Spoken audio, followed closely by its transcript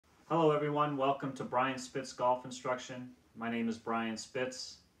Hello everyone, welcome to Brian Spitz Golf Instruction. My name is Brian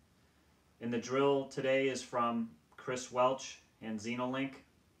Spitz. And the drill today is from Chris Welch and Zenolink.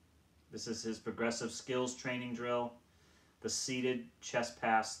 This is his progressive skills training drill, the seated chest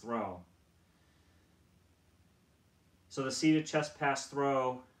pass throw. So the seated chest pass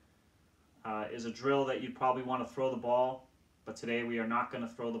throw is a drill that you'd probably want to throw the ball, but today we are not going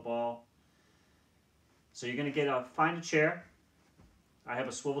to throw the ball. So you're going to find a chair. I have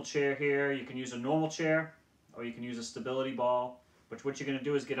a swivel chair here. You can use a normal chair or you can use a stability ball. But what you're going to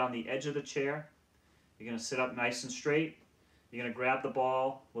do is get on the edge of the chair. You're going to sit up nice and straight. You're going to grab the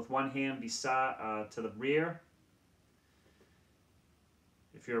ball with one hand to the rear.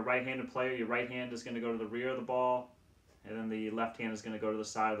 If you're a right-handed player, your right hand is going to go to the rear of the ball, and then the left hand is going to go to the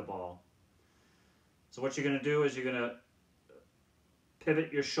side of the ball. So what you're going to do is you're going to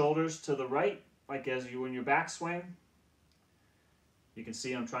pivot your shoulders to the right, like as you in your backswing. You can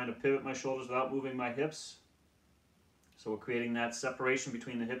see I'm trying to pivot my shoulders without moving my hips. So we're creating that separation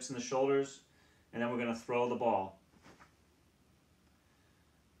between the hips and the shoulders, and then we're going to throw the ball.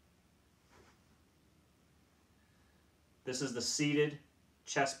 This is the seated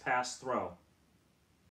chest pass throw.